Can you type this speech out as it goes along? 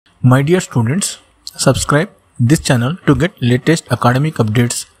My dear students, subscribe this channel to get latest academic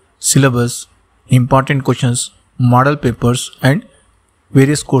updates, syllabus, important questions, model papers and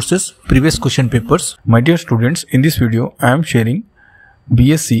various courses previous question papers. My dear students, in this video I am sharing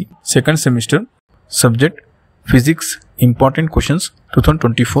BSc second semester subject Physics important questions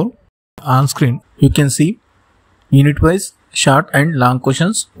 2024. On screen you can see unit wise short and long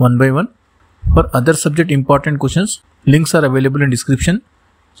questions one by one. For other subject important questions, links are available in description.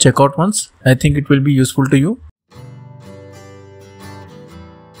 Check out once. I think it will be useful to you.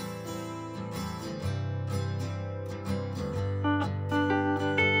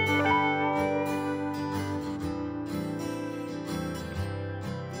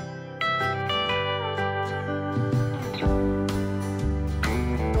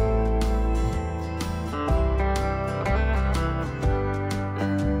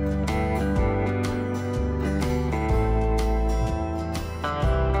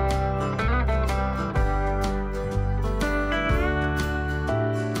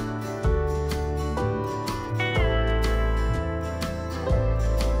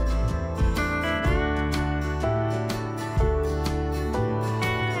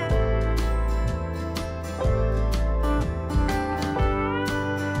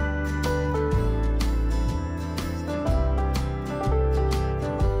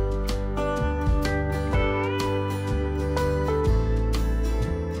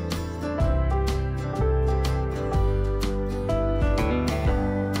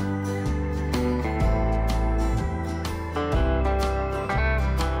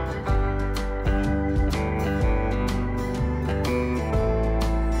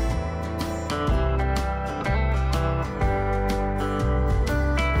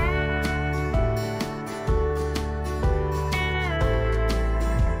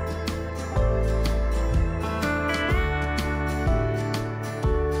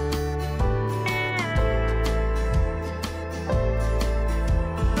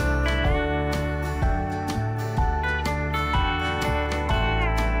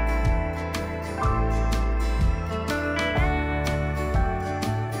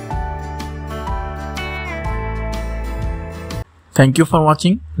 Thank you for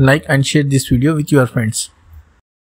watching. Like and share this video with your friends.